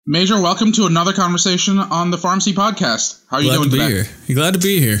Major, welcome to another conversation on the Pharmacy Podcast. How are you doing today? You're glad to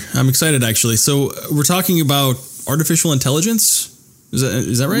be here. I'm excited, actually. So we're talking about artificial intelligence?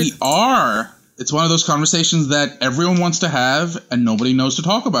 Is that right? We are. It's one of those conversations that everyone wants to have and nobody knows to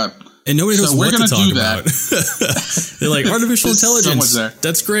talk about. And nobody knows what to talk about. They're like, artificial intelligence. So much there.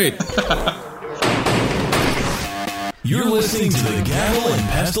 That's great. You're listening to the Gavel and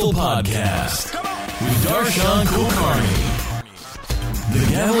Pestle Podcast with Darshan Kulkarni. The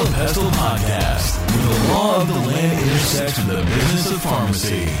Gavel and Pestle Podcast, where the law of the land intersects with the business of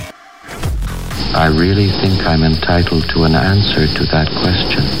pharmacy. I really think I'm entitled to an answer to that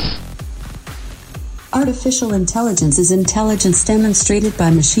question. Artificial intelligence is intelligence demonstrated by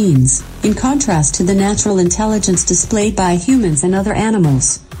machines, in contrast to the natural intelligence displayed by humans and other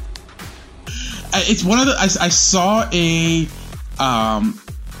animals. It's one of the... I saw a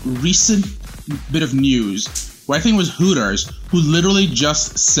recent bit of news where I think it was Hooters, who literally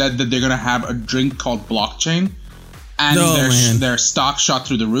just said that they're going to have a drink called blockchain, and their stock shot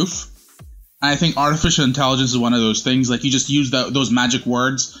through the roof. And I think artificial intelligence is one of those things, like you just use those magic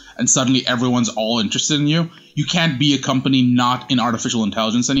words and suddenly everyone's all interested in you. You can't be a company not in artificial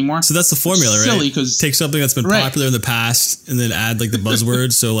intelligence anymore. So that's the formula, right? Silly, because take something that's been popular in the past and then add like the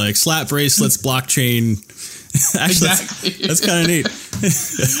buzzwords. So like slap bracelets, blockchain. Actually, exactly. That's kind of neat.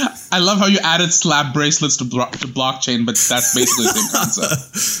 I love how you added slap bracelets to blockchain, but that's basically the same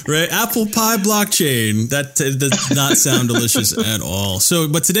concept. Right? Apple pie blockchain. That does not sound delicious at all. So,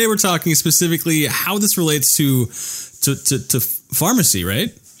 but today we're talking specifically how this relates to pharmacy,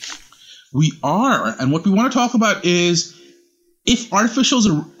 right? We are. And what we want to talk about is if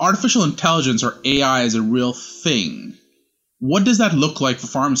artificial intelligence or AI is a real thing, what does that look like for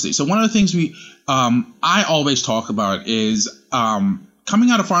pharmacy? So one of the things I always talk about is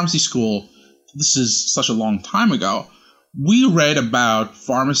coming out of pharmacy school. This is such a long time ago. We read about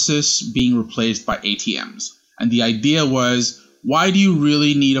pharmacists being replaced by ATMs. And the idea was, why do you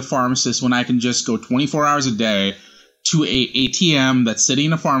really need a pharmacist when I can just go 24 hours a day to a ATM that's sitting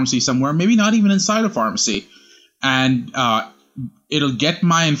in a pharmacy somewhere, maybe not even inside a pharmacy, and it'll get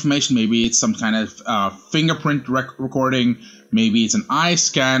my information. Maybe it's some kind of fingerprint recording. Maybe it's an eye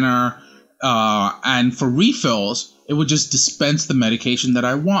scanner. And for refills, it would just dispense the medication that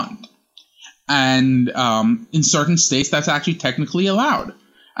I want. And in certain states, that's actually technically allowed.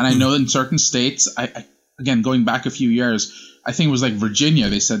 And I know that in certain states, I again, going back a few years, I think it was like Virginia,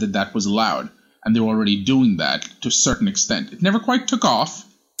 they said that was allowed. And they were already doing that to a certain extent. It never quite took off.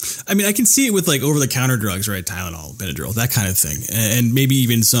 I mean, I can see it with like over-the-counter drugs, right? Tylenol, Benadryl, that kind of thing. And maybe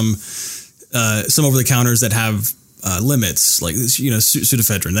even some over-the-counters that have limits, like,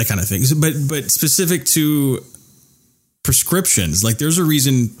 pseudoephedrine, that kind of thing. But specific to prescriptions, like there's a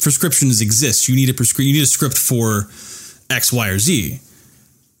reason prescriptions exist. You need a script for X, Y, or Z.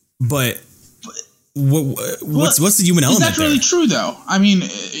 But what's the human element there? Is that really true, though? I mean,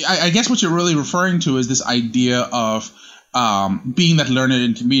 I guess what you're really referring to is this idea of being that learned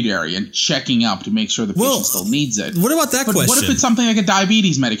intermediary and checking up to make sure the patient still needs it. What about that question? What if it's something like a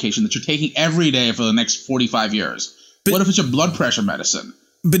diabetes medication that you're taking every day for the next 45 years? But what if it's your blood pressure medicine?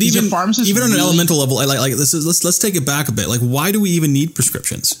 But even on an elemental level, let's take it back a bit. Like, why do we even need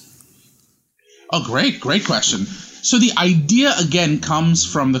prescriptions? Oh, great question. So the idea, again, comes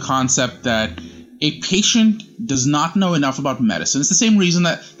from the concept that a patient does not know enough about medicine. It's the same reason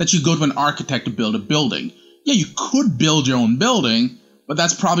that you go to an architect to build a building. Yeah, you could build your own building, but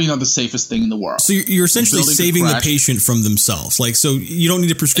that's probably not the safest thing in the world. So you're essentially saving the patient from themselves. Like, so you don't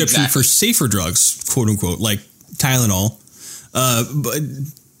need a prescription for safer drugs, quote unquote, like Tylenol,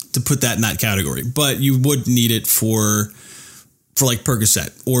 but to put that in that category. But you would need it for like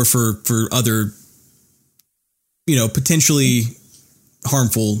Percocet or for other, potentially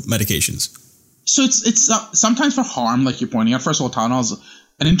harmful medications. So it's sometimes for harm, like you're pointing out. First of all, Tylenol is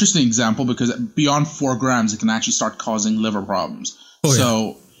an interesting example because beyond 4 grams, it can actually start causing liver problems.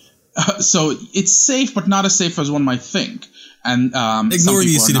 So it's safe, but not as safe as one might think. And ignore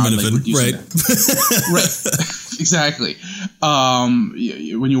the acetaminophen, right? Right, exactly.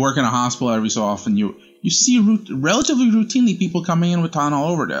 When you work in a hospital, every so often you see relatively routinely people coming in with Tylenol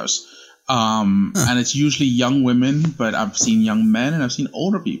overdose, and it's usually young women, but I've seen young men and I've seen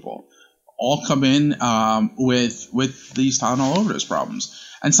older people all come in with these Tylenol overdose problems.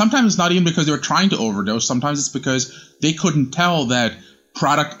 And sometimes it's not even because they were trying to overdose. Sometimes it's because they couldn't tell that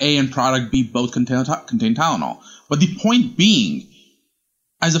product A and product B both contain Tylenol. But the point being,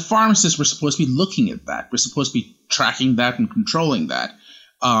 as a pharmacist, we're supposed to be looking at that. We're supposed to be tracking that and controlling that.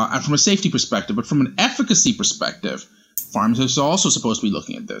 And from a safety perspective, but from an efficacy perspective, pharmacists are also supposed to be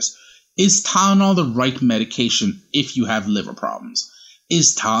looking at this. Is Tylenol the right medication if you have liver problems?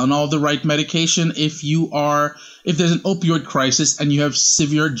 is Tylenol the right medication if there's an opioid crisis and you have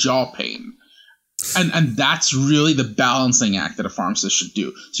severe jaw pain? And that's really the balancing act that a pharmacist should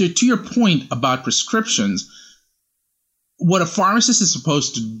do. So to your point about prescriptions, what a pharmacist is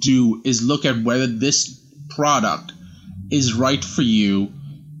supposed to do is look at whether this product is right for you,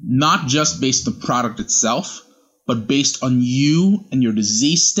 not just based on the product itself, but based on you and your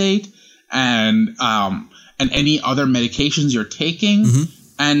disease state and any other medications you're taking.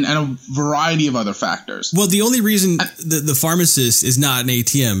 And a variety of other factors. Well, the only reason the pharmacist is not an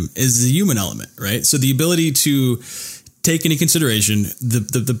ATM is the human element, right? So the ability to take into consideration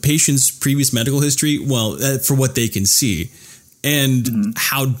the patient's previous medical history, well, for what they can see, and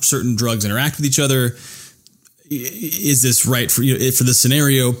how certain drugs interact with each other. Is this right for for the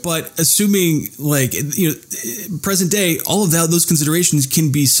scenario? But assuming present day, all of those considerations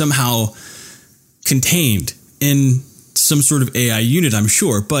can be somehow contained in some sort of AI unit, I'm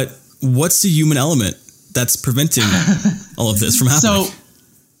sure. But what's the human element that's preventing all of this from happening? So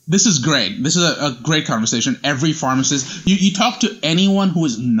this is great. This is a great conversation. Every pharmacist, you talk to anyone who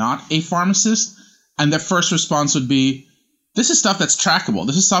is not a pharmacist, and their first response would be, this is stuff that's trackable.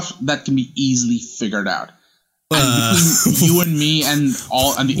 This is stuff that can be easily figured out. And between you and me and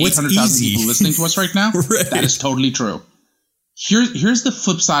the 800,000 people listening to us right now, right. That is totally true. Here's the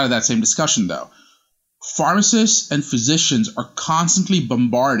flip side of that same discussion, though. Pharmacists and physicians are constantly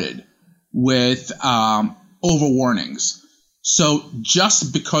bombarded with overwarnings. So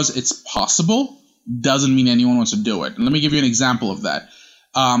just because it's possible doesn't mean anyone wants to do it. And let me give you an example of that.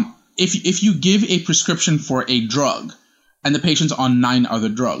 If you give a prescription for a drug and the patient's on 9 other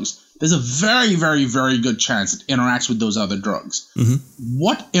drugs, there's a very, very, very good chance it interacts with those other drugs.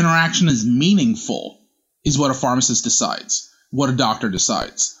 What interaction is meaningful is what a pharmacist decides, what a doctor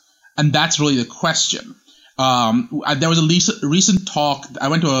decides. And that's really the question. There was a recent talk. I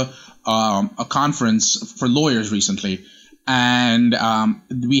went to a conference for lawyers recently, and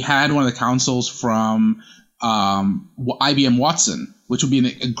we had one of the counsels from IBM Watson, which would be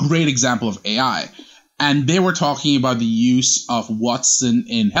a great example of AI. And they were talking about the use of Watson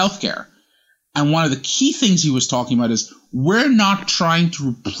in healthcare. And one of the key things he was talking about is we're not trying to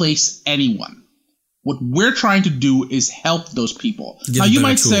replace anyone. What we're trying to do is help those people. Now, you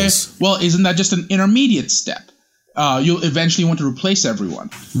might say, well, isn't that just an intermediate step? You'll eventually want to replace everyone.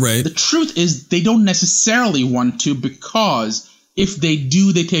 Right. The truth is they don't necessarily want to, because if they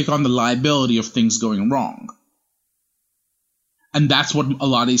do, they take on the liability of things going wrong. And that's what a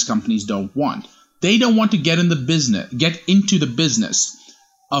lot of these companies don't want. They don't want to get into the business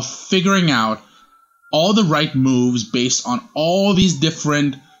of figuring out all the right moves based on all these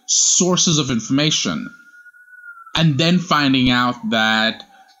different sources of information, and then finding out that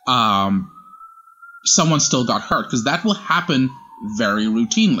someone still got hurt, because that will happen very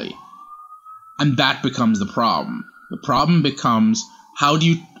routinely. And that becomes the problem. The problem becomes, how do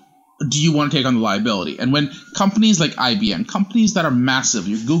you want to take on the liability? And when companies like IBM, companies that are massive,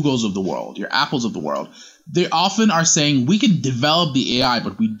 your Googles of the world, your Apples of the world, they often are saying, we can develop the AI,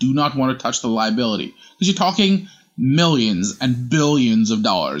 but we do not want to touch the liability. Because you're talking millions and billions of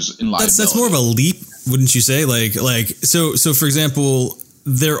dollars in liability. That's more of a leap, wouldn't you say? So for example,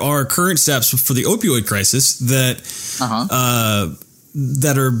 there are current steps for the opioid crisis that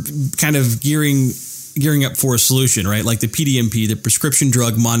are kind of gearing up for a solution, right? Like the PDMP, the Prescription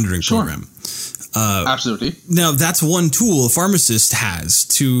Drug Monitoring Program. Absolutely. Now, that's one tool a pharmacist has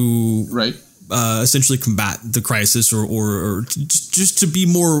to essentially combat the crisis or just to be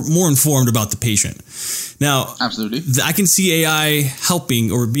more informed about the patient. Now, absolutely, I can see AI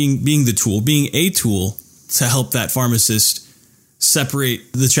helping or being the tool, being a tool to help that pharmacist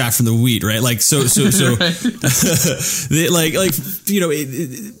separate the chaff from the wheat, right?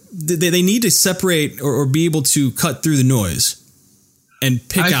 They need to separate or be able to cut through the noise and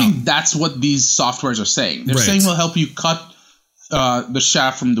pick out. I think that's what these softwares are saying. They're saying we'll help you cut the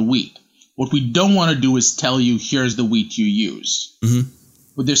chaff from the wheat. What we don't want to do is tell you, here's the wheat you use.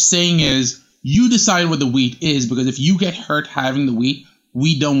 What they're saying is, you decide what the wheat is, because if you get hurt having the wheat,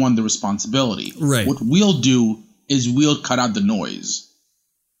 we don't want the responsibility. Right. What we'll do is we'll cut out the noise.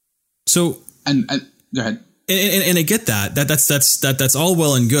 So, and go ahead. And I get that. That's all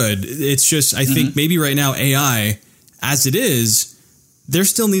well and good. It's just, I think maybe right now AI, as it is, there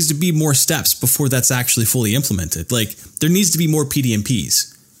still needs to be more steps before that's actually fully implemented. Like, there needs to be more PDMPs.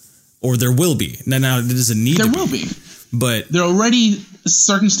 Or there will be. Now there doesn't need to be. There will be. But there are already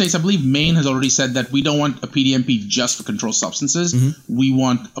certain states, I believe Maine has already said that we don't want a PDMP just for controlled substances. We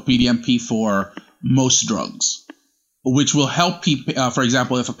want a PDMP for most drugs, which will help people. For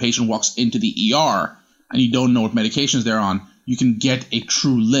example, if a patient walks into the ER and you don't know what medications they're on, you can get a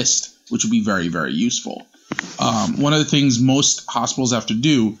true list, which would be very, very useful. One of the things most hospitals have to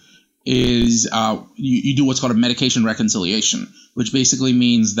do is you do what's called a medication reconciliation, which basically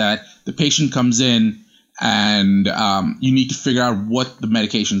means that the patient comes in and you need to figure out what the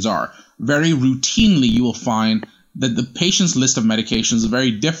medications are. Very routinely, you will find that the patient's list of medications is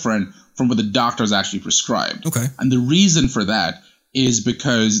very different from what the doctor's actually prescribed. Okay. And the reason for that is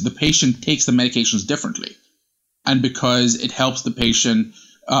because the patient takes the medications differently. And because it helps the patient,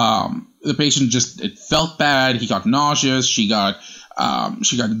 it felt bad, he got nauseous, she got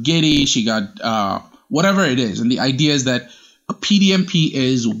giddy, she got whatever it is. And the idea is that a PDMP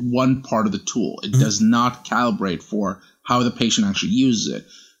is one part of the tool. It does not calibrate for how the patient actually uses it.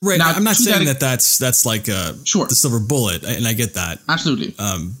 Right. Now, I'm not saying that's like sure. the silver bullet, and I get that. Absolutely.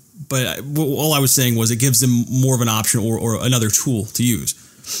 But all I was saying was it gives them more of an option or another tool to use.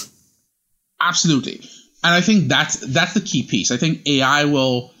 Absolutely. And I think that's the key piece. I think AI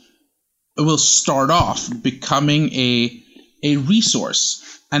will start off becoming a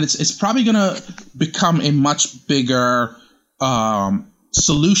resource, and it's probably going to become a much bigger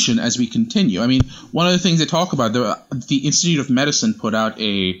solution as we continue. I mean, one of the things they talk about, the Institute of Medicine put out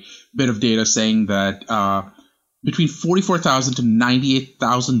a bit of data saying that between 44,000 to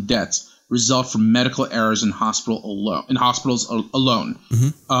 98,000 deaths result from medical errors in hospitals alone.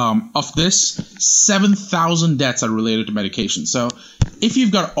 Mm-hmm. Of this, 7,000 deaths are related to medication. So if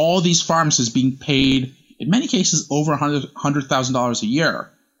you've got all these pharmacists being paid, in many cases, over $100,000 a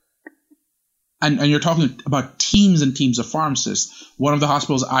year, and you're talking about teams and teams of pharmacists, one of the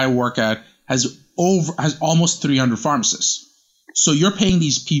hospitals I work at has almost 300 pharmacists. So you're paying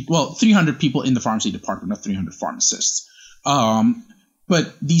these people, 300 people in the pharmacy department, not 300 pharmacists.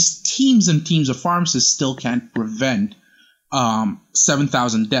 But these teams and teams of pharmacists still can't prevent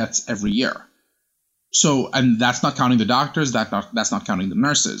 7,000 deaths every year. So, and that's not counting the doctors, that's not counting the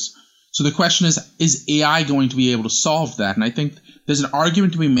nurses. So the question is AI going to be able to solve that? And I think there's an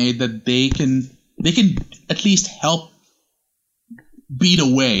argument to be made that they can at least help beat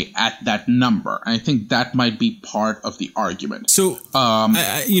away at that number. And I think that might be part of the argument. So, I'm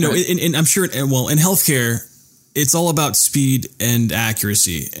sure, in healthcare, it's all about speed and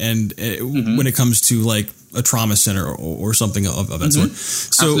accuracy. And when it comes to like a trauma center or something of that sort.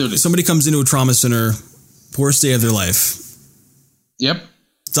 So Absolutely. Somebody comes into a trauma center, worst day of their life. Yep.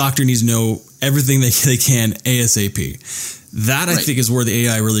 Doctor needs to know everything they can ASAP. That I think is where the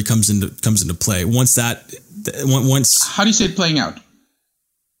AI really comes into play. Once how do you see it playing out?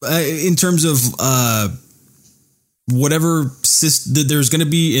 In terms of whatever system, there's going to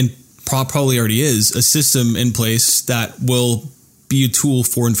be, and probably already is, a system in place that will be a tool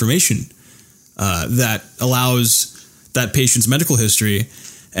for information that allows that patient's medical history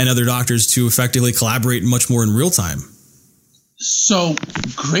and other doctors to effectively collaborate much more in real time. So,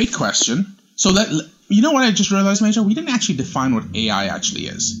 great question. So you know what I just realized, Major? We didn't actually define what AI actually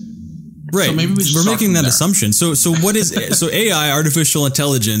is. Right. So maybe we're making that assumption. So what is so AI, artificial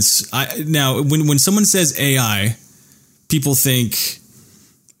intelligence? Now, when someone says AI, people think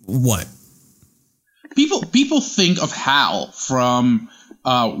what? People think of HAL from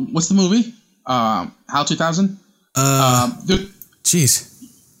what's the movie? HAL 2000. Jeez.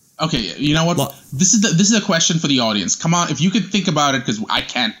 Okay, you know what? Well, this is a question for the audience. Come on, if you could think about it, because I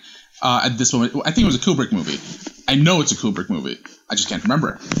can't at this moment. I think it was a Kubrick movie. I know it's a Kubrick movie. I just can't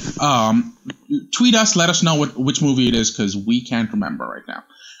remember. Tweet us, let us know which movie it is, because we can't remember right now.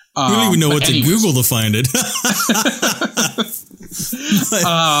 We don't even know what to Google to find it.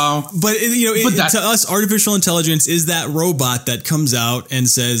 To us, artificial intelligence is that robot that comes out and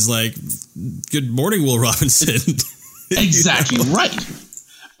says, like, "Good morning, Will Robinson." Exactly right.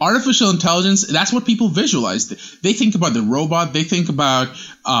 Artificial intelligence, that's what people visualize. They think about the robot. They think about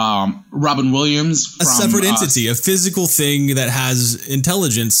Robin Williams. From, a separate entity, a physical thing that has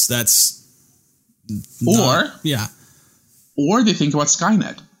intelligence that's... Or they think about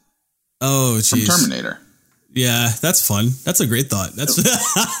Skynet. Oh, geez. From Terminator. Yeah, that's fun. That's a great thought. That's,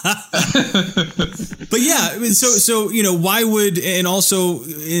 but yeah, so why would, and also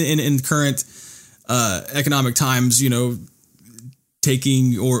in current economic times,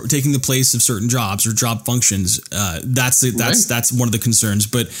 taking the place of certain jobs or job functions, that's one of the concerns.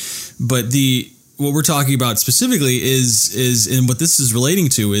 But what we're talking about specifically is and what this is relating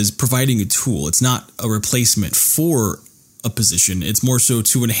to is providing a tool. It's not a replacement for a position. It's more so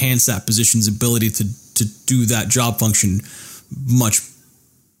to enhance that position's ability to do that job function much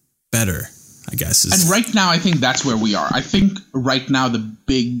better, I guess. And right now, I think that's where we are. I think right now the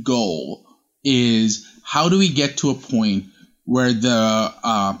big goal is how do we get to a point where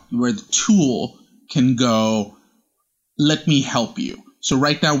the tool can go let me help you. So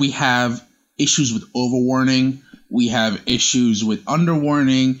right now we have issues with overwarning. We have issues with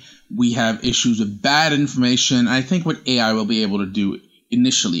underwarning. We have issues with bad information. I think what AI will be able to do,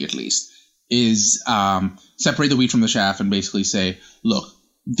 initially at least, is separate the wheat from the chaff and basically say, look,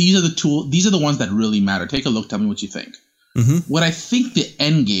 these are the ones that really matter. Take a look. Tell me what you think. Mm-hmm. What I think the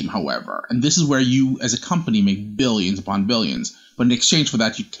end game, however, and this is where you as a company make billions upon billions, but in exchange for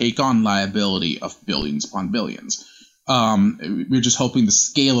that, you take on liability of billions upon billions. We're just hoping the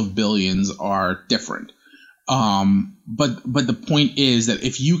scale of billions are different. But the point is that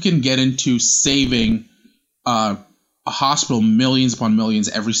if you can get into saving a hospital millions upon millions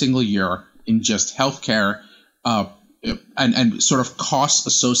every single year in just healthcare, and sort of costs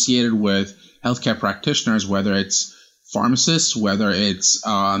associated with healthcare practitioners, whether it's pharmacists, whether it's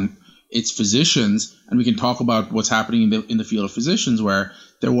physicians, and we can talk about what's happening in the field of physicians, where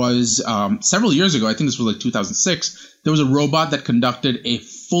there was several years ago, I think this was like 2006, there was a robot that conducted a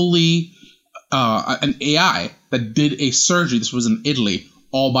fully an AI that did a surgery. This was in Italy,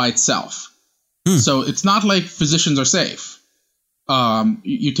 all by itself. So it's not like physicians are safe.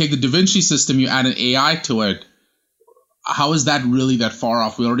 You take the Da Vinci system, you add an AI to it. How is that really that far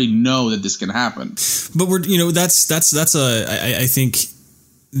off? We already know that this can happen. But I think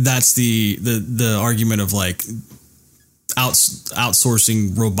that's the argument of like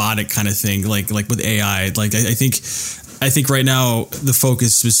outsourcing robotic kind of thing, like with AI. Like I think right now the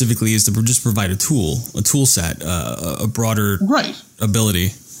focus specifically is to just provide a tool set, a broader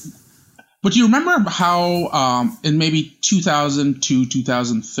ability. But do you remember how in maybe 2002,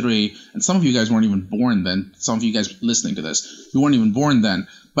 2003, and some of you guys weren't even born then, some of you guys listening to this, you weren't even born then,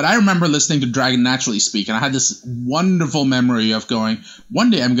 but I remember listening to Dragon Naturally Speak, and I had this wonderful memory of going,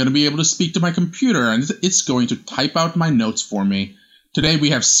 one day I'm going to be able to speak to my computer, and it's going to type out my notes for me. Today we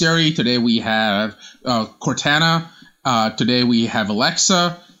have Siri, today we have Cortana, today we have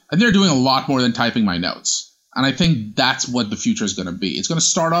Alexa, and they're doing a lot more than typing my notes. And I think that's what the future is going to be. It's going to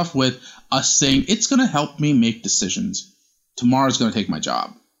start off with us saying, it's going to help me make decisions. Tomorrow's going to take my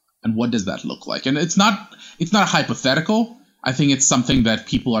job. And what does that look like? And it's not a hypothetical. I think it's something that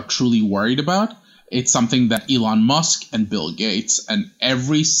people are truly worried about. It's something that Elon Musk and Bill Gates and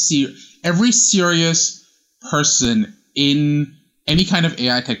every serious person in any kind of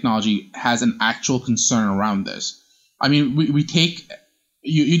AI technology has an actual concern around this. I mean, we take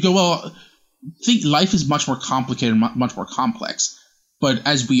you go, well, think life is much more complicated, much more complex. But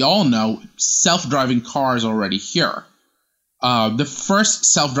as we all know, self-driving cars are already here. The first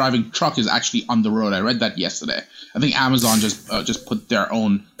self-driving truck is actually on the road. I read that yesterday. I think Amazon just put their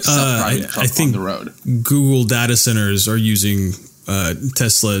own self-driving truck on the road. Google data centers are using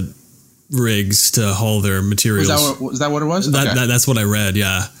Tesla rigs to haul their materials. Was that what it was? That's what I read,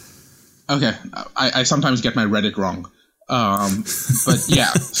 yeah. Okay. I sometimes get my Reddit wrong. But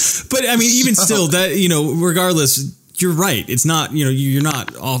yeah. But I mean, even still, that, you know, regardless, you're right. It's not, you know, you're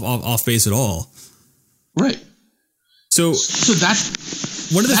not off base at all. Right. So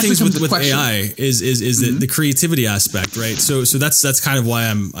that's one of the things with AI is the creativity aspect, right? So that's kind of why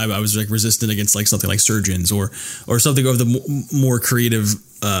I was like resistant against like something like surgeons or something of the more creative,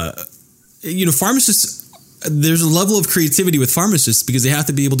 you know, pharmacists. There's a level of creativity with pharmacists because they have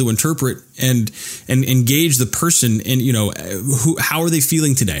to be able to interpret and engage the person and, you know, how are they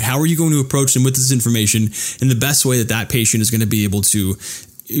feeling today? How are you going to approach them with this information in the best way that patient is going to be able to,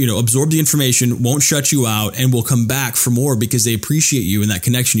 you know, absorb the information, won't shut you out, and will come back for more because they appreciate you and that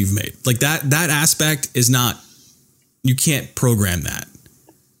connection you've made. Like that aspect is not, you can't program that.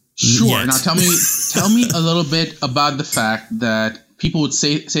 Sure. Yet. Now tell me a little bit about the fact that people would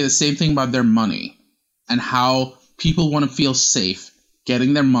say the same thing about their money. And how people want to feel safe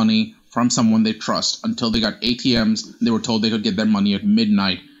getting their money from someone they trust until they got ATMs and they were told they could get their money at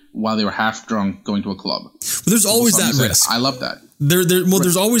midnight while they were half drunk going to a club. But there's always that risk. I love that.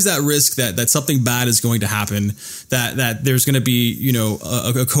 There's always that risk that something bad is going to happen, that there's going to be, you know,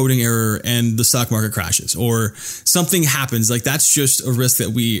 a coding error and the stock market crashes or something happens. Like that's just a risk that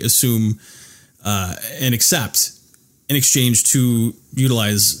we assume and accept in exchange to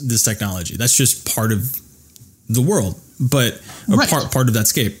utilize this technology. That's just part of the world, but part of that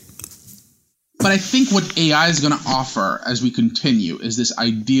scape. But I think what AI is going to offer as we continue is this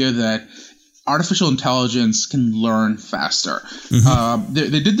idea that artificial intelligence can learn faster. Mm-hmm.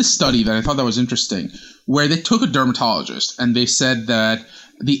 They did this study that I thought that was interesting, where they took a dermatologist and they said that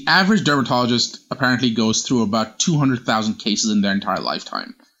the average dermatologist apparently goes through about 200,000 cases in their entire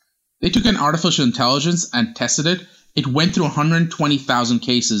lifetime. They took an artificial intelligence and tested it. It went through 120,000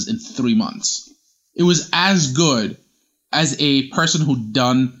 cases in 3 months. It was as good as a person who'd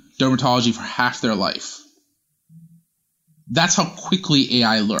done dermatology for half their life. That's how quickly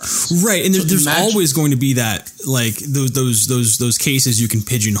AI learns. Right, and there's always going to be that, like, those cases you can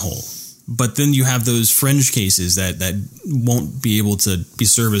pigeonhole. But then you have those fringe cases that won't be able to be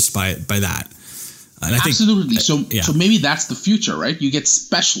serviced by that. And I think, absolutely. So maybe that's the future, right? You get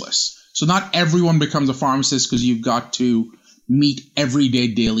specialists. So not everyone becomes a pharmacist because you've got to meet everyday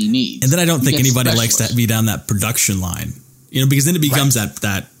daily needs. And then I don't think anybody likes to be down that production line, because then it becomes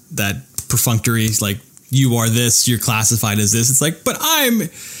that perfunctory, like, you are this, you're classified as this. It's like, but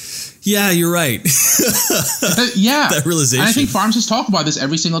you're right. Yeah. That realization. And I think pharmacists talk about this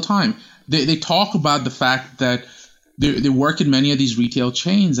every single time. They talk about the fact that they work in many of these retail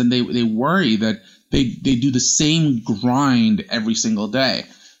chains, and they worry that they do the same grind every single day.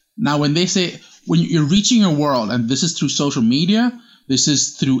 Now, when they say, when you're reaching a world, and this is through social media, this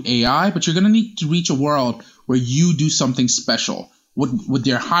is through AI, but you're going to need to reach a world where you do something special. What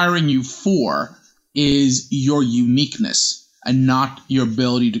they're hiring you for is your uniqueness and not your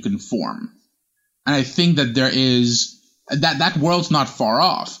ability to conform. And I think that there is that world's not far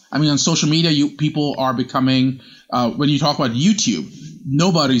off. I mean, on social media, people are becoming, when you talk about YouTube,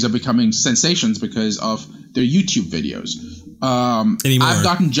 nobodies are becoming sensations because of their YouTube videos. Anymore. I've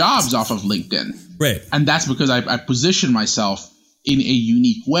gotten jobs off of LinkedIn. Right. And that's because I position myself in a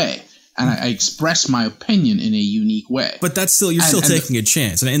unique way. And I express my opinion in a unique way. But that's still, you're still taking a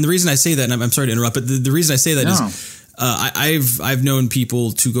chance. And the reason I say that, and I'm sorry to interrupt, but the reason I say that is I've known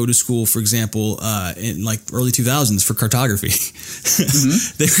people to go to school, for example, in like early 2000s for cartography.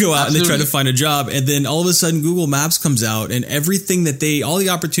 Mm-hmm. They go out and they try to find a job, and then all of a sudden Google Maps comes out, and everything all the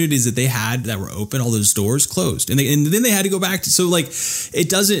opportunities that they had that were open, all those doors closed, and then they had to go back to. So like, it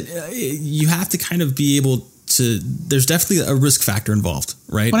doesn't. You have to kind of be able to. There's definitely a risk factor involved,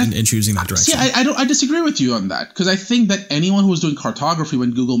 right, in choosing that direction. See, I disagree with you on that, because I think that anyone who was doing cartography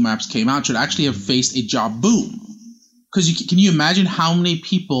when Google Maps came out should actually have faced a job boom. Because can you imagine how many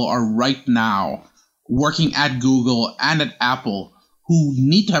people are right now working at Google and at Apple who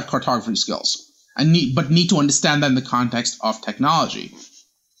need to have cartography skills but need to understand that in the context of technology?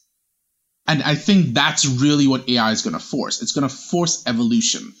 And I think that's really what AI is going to force. It's going to force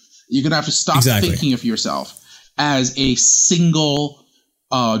evolution. You're going to have to stop thinking of yourself as a single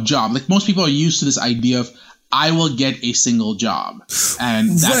job. Like, most people are used to this idea of, I will get a single job, and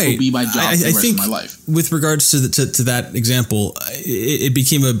that will be my job for the rest of my life. With regards to that example, it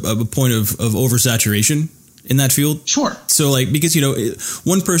became a point of oversaturation in that field. Sure. So, like, because,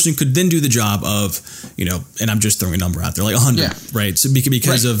 one person could then do the job of, and I'm just throwing a number out there, like 100, right? So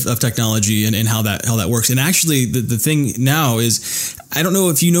because of technology and how that works. And actually, the thing now is, I don't know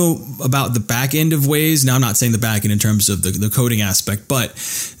if you know about the back end of Waze. Now, I'm not saying the back end in terms of the coding aspect, but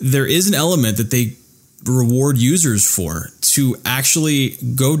there is an element that they reward users for to actually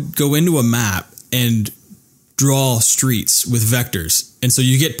go into a map and draw streets with vectors. And so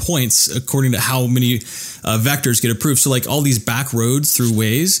you get points according to how many vectors get approved. So like all these back roads through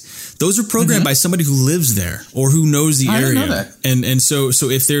Waze, those are programmed by somebody who lives there or who knows the area. Know that. And so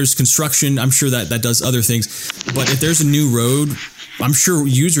if there's construction, I'm sure that does other things. But if there's a new road, I'm sure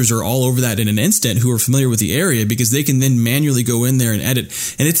users are all over that in an instant who are familiar with the area, because they can then manually go in there and edit.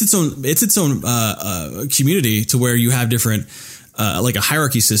 And it's its own community to where you have different like a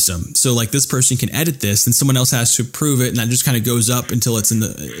hierarchy system. So like, this person can edit this, and someone else has to approve it, and that just kind of goes up until it's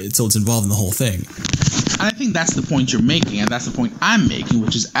involved in the whole thing. And I think that's the point you're making, and that's the point I'm making,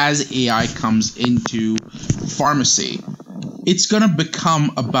 which is, as AI comes into pharmacy, it's going to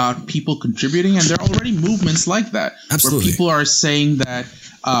become about people contributing, and there are already movements like that. Absolutely. Where people are saying that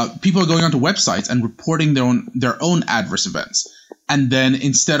people are going onto websites and reporting their own adverse events. And then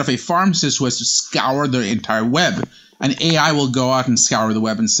instead of a pharmacist who has to scour the entire web, an AI will go out and scour the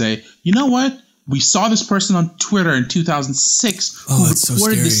web and say, you know what? We saw this person on Twitter in 2006 who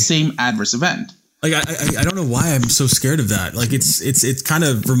reported the same adverse event. Like, I don't know why I'm so scared of that. Like, it kind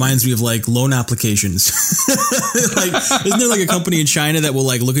of reminds me of like loan applications. Like, isn't there like a company in China that will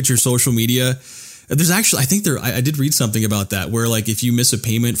like look at your social media? There's actually, I did read something about that, where like, if you miss a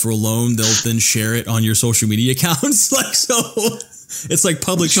payment for a loan, they'll then share it on your social media accounts. Like, so it's like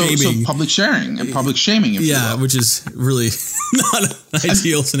public shaming. So public sharing and public shaming. If you will. Which is really not an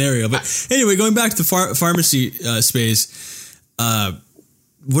ideal scenario. But anyway, going back to the pharmacy space,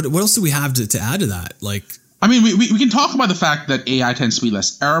 what else do we have to add to that? Like, I mean, we can talk about the fact that AI tends to be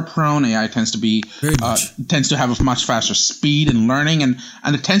less error prone. AI tends to be tends to have a much faster speed in learning, and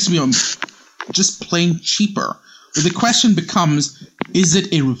it tends to be just plain cheaper. But the question becomes, is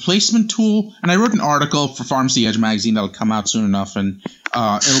it a replacement tool? And I wrote an article for Pharmacy Edge magazine that'll come out soon enough, and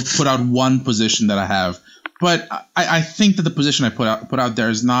it'll put out one position that I have. But I think that the position I put out there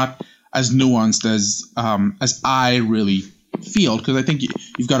is not as nuanced as I really field, because I think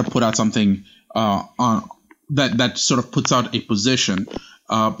you've got to put out something on that sort of puts out a position.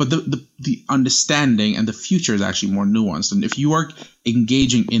 But the understanding and the future is actually more nuanced. And if you are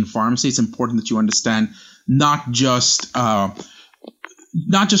engaging in pharmacy, it's important that you understand not just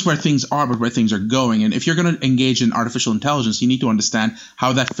where things are, but where things are going. And if you're going to engage in artificial intelligence, you need to understand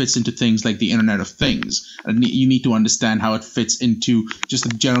how that fits into things like the Internet of Things. And you need to understand how it fits into just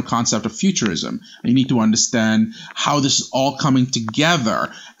the general concept of futurism. And you need to understand how this is all coming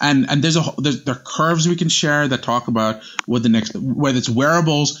together. And there are curves we can share that talk about whether it's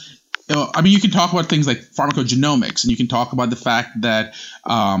wearables. You can talk about things like pharmacogenomics, and you can talk about the fact that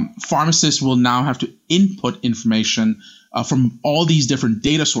pharmacists will now have to input information from all these different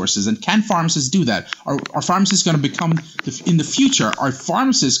data sources. And can pharmacists do that? Are pharmacists going to become, in the future, are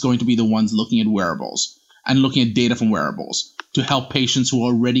pharmacists going to be the ones looking at wearables and looking at data from wearables to help patients who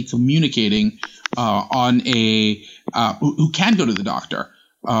are already communicating who can go to the doctor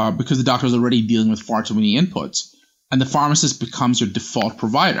because the doctor is already dealing with far too many inputs, and the pharmacist becomes your default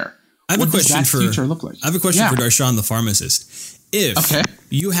provider? I have a question for future look like? I have a question for Darshan, the pharmacist. If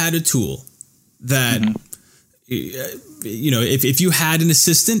you had a tool that if you had an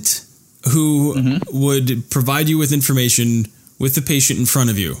assistant who would provide you with information with the patient in front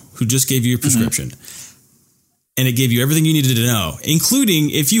of you who just gave you a prescription, and it gave you everything you needed to know, including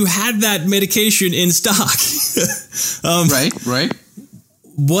if you had that medication in stock. Right.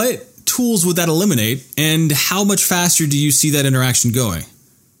 What tools would that eliminate, and how much faster do you see that interaction going?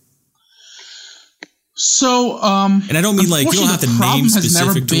 So, and I don't mean like you don't have to name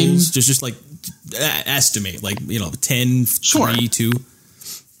specific tools, just like estimate, like 10, 3, 2.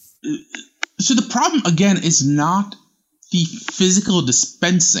 So the problem again is not the physical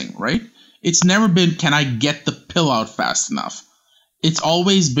dispensing, right? It's never been, can I get the pill out fast enough? It's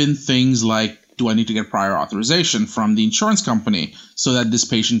always been things like, do I need to get prior authorization from the insurance company so that this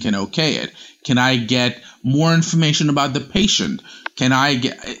patient can okay it? Can I get more information about the patient? Can I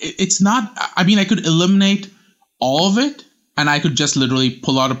get, it's not, I could eliminate all of it, and I could just literally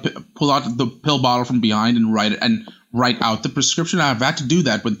pull out the pill bottle from behind and write out the prescription. I've had to do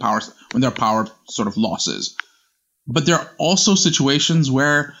that when there are power sort of losses. But there are also situations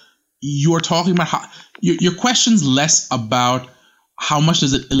where you're talking about how your question's less about how much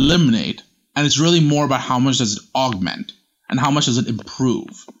does it eliminate, and it's really more about how much does it augment and how much does it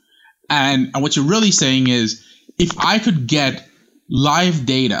improve. And what you're really saying is, if I could get live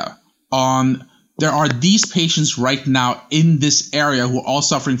data on there are these patients right now in this area who are all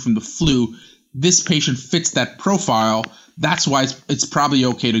suffering from the flu, this patient fits that profile, that's why it's probably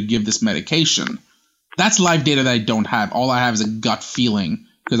okay to give this medication. That's live data that I don't have. All I have is a gut feeling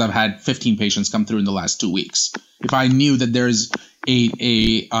because I've had 15 patients come through in the last 2 weeks. If I knew that there's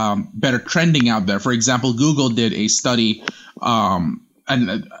a better trending out there, for example, Google did a study, and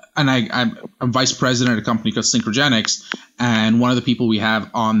I'm vice president at a company called Synchrogenics, and one of the people we have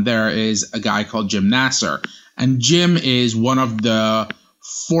on there is a guy called Jim Nasser. And Jim is one of the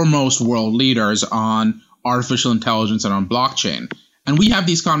foremost world leaders on artificial intelligence and on blockchain. And we have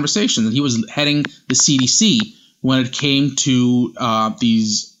these conversations, and he was heading the CDC when it came to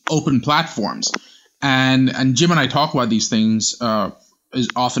these open platforms. And Jim and I talk about these things is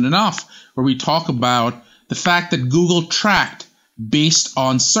often enough, where we talk about the fact that Google tracked based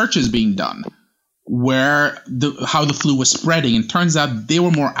on searches being done how the flu was spreading. And turns out they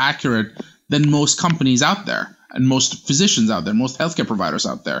were more accurate than most companies out there and most physicians out there, most healthcare providers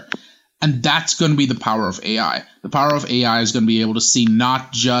out there. And that's going to be the power of AI. The power of AI is going to be able to see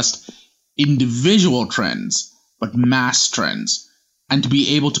not just individual trends, but mass trends, and to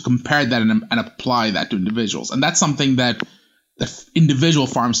be able to compare that and apply that to individuals. And that's something that individual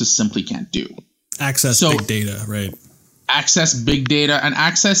pharmacists simply can't do. Access big data, right? Access big data, and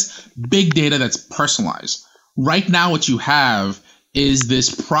access big data that's personalized. Right now, what you have is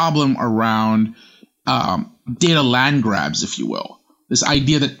this problem around data land grabs, if you will. This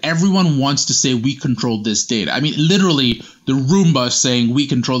idea that everyone wants to say we control this data. Literally, the Roomba is saying we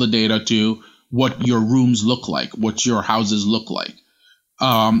control the data to what your rooms look like, what your houses look like.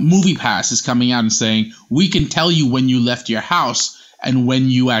 MoviePass is coming out and saying we can tell you when you left your house and when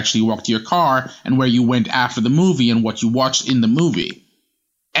you actually walked to your car and where you went after the movie and what you watched in the movie.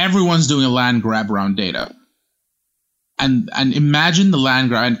 Everyone's doing a land grab around data. And imagine the land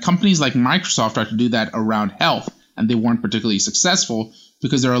grab. And companies like Microsoft tried to do that around health, and they weren't particularly successful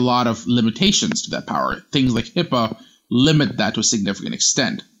because there are a lot of limitations to that power. Things like HIPAA limit that to a significant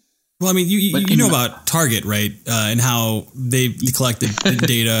extent. Well, you know about Target, right? And how they collected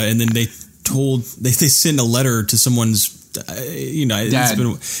data, and then they send a letter to someone's it's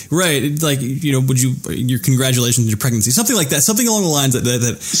been right. Like, your congratulations on your pregnancy, something like that, something along the lines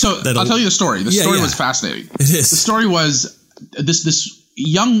that I'll tell you the story. The story was fascinating. It is. The story was this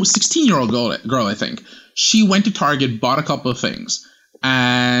young 16-year-old girl, I think. She went to Target, bought a couple of things,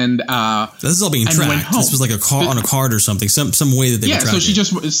 and this is all being tracked. This was like a car on a card or something, some way that they were tracking. So she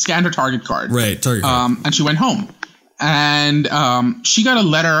just scanned her Target card, right? Target card, and she went home, and she got a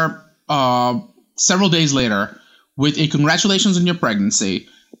letter several days later with a congratulations on your pregnancy,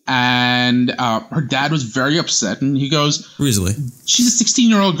 and her dad was very upset, and he goes, "Really? She's a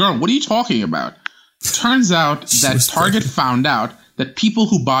 16-year-old girl. What are you talking about?" Turns out that Target found out that people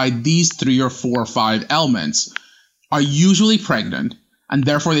who buy these 3 or 4 or 5 elements are usually pregnant, and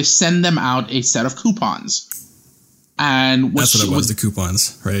therefore they send them out a set of coupons. And that's what it was, the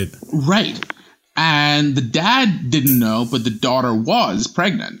coupons, right? Right. And the dad didn't know, but the daughter was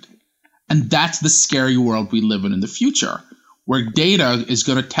pregnant. And that's the scary world we live in the future, where data is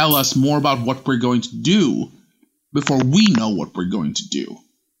going to tell us more about what we're going to do before we know what we're going to do.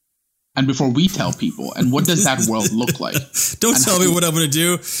 And before we tell people. And what does that world look like? Don't tell me what I'm going to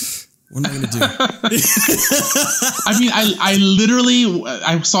do. What am I going to do? I mean,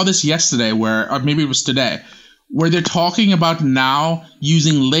 I saw this yesterday or maybe it was today, where they're talking about now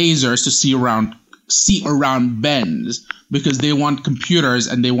using lasers to see around bends, because they want computers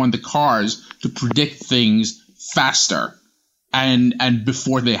and they want the cars to predict things faster and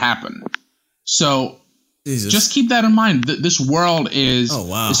before they happen. So Jesus. Just keep that in mind. This world is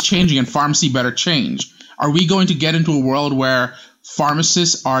changing, and pharmacy better change. Are we going to get into a world where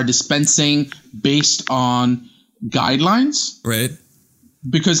pharmacists are dispensing based on guidelines? Right.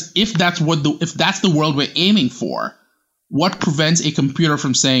 Because if that's the world we're aiming for, what prevents a computer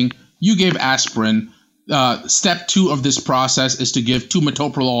from saying, you gave aspirin, step 2 of this process is to give 2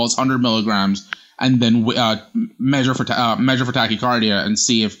 metoprolols, 100 milligrams, and then measure for tachycardia and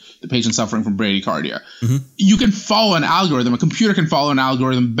see if the patient's suffering from bradycardia. Mm-hmm. You can follow an algorithm. A computer can follow an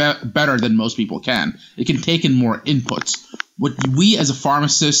algorithm better than most people can. It can take in more inputs. What we as a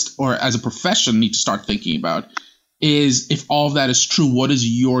pharmacist or as a profession need to start thinking about is, if all of that is true, what is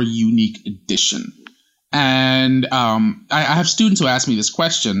your unique addition? And I have students who ask me this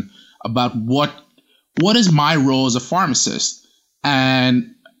question about what is my role as a pharmacist?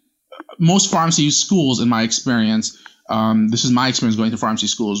 And most pharmacy schools, in my experience, this is my experience going to pharmacy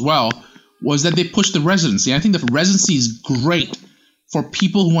school as well, was that they push the residency. I think the residency is great for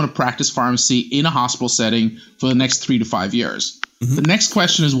people who want to practice pharmacy in a hospital setting for the next 3 to 5 years. Mm-hmm. The next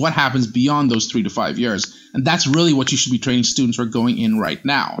question is what happens beyond those 3 to 5 years. And that's really what you should be training students who are going in right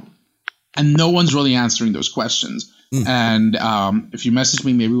now. And no one's really answering those questions. Mm. And if you message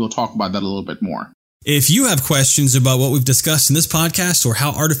me, maybe we'll talk about that a little bit more. If you have questions about what we've discussed in this podcast or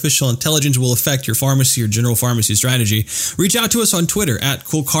how artificial intelligence will affect your pharmacy or general pharmacy strategy, reach out to us on Twitter at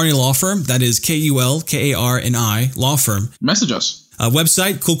Kulkarni Law Firm. That is KULKARNI Law Firm. Message us.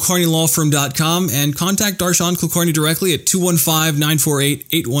 Website, KulkarniLawFirm.com, and contact Darshan Kulkarni directly at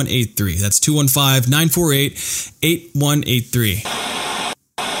 215-948-8183. That's 215-948-8183.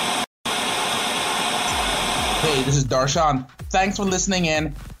 Hey, this is Darshan. Thanks for listening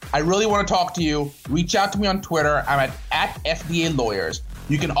in. I really want to talk to you. Reach out to me on Twitter. I'm at FDA Lawyers.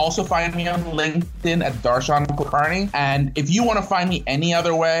 You can also find me on LinkedIn at Darshan Kulkarni. And if you want to find me any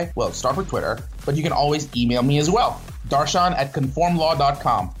other way, well, start with Twitter, but you can always email me as well.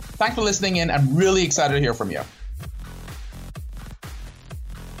 Darshan@conformlaw.com. Thanks for listening in. I'm really excited to hear from you.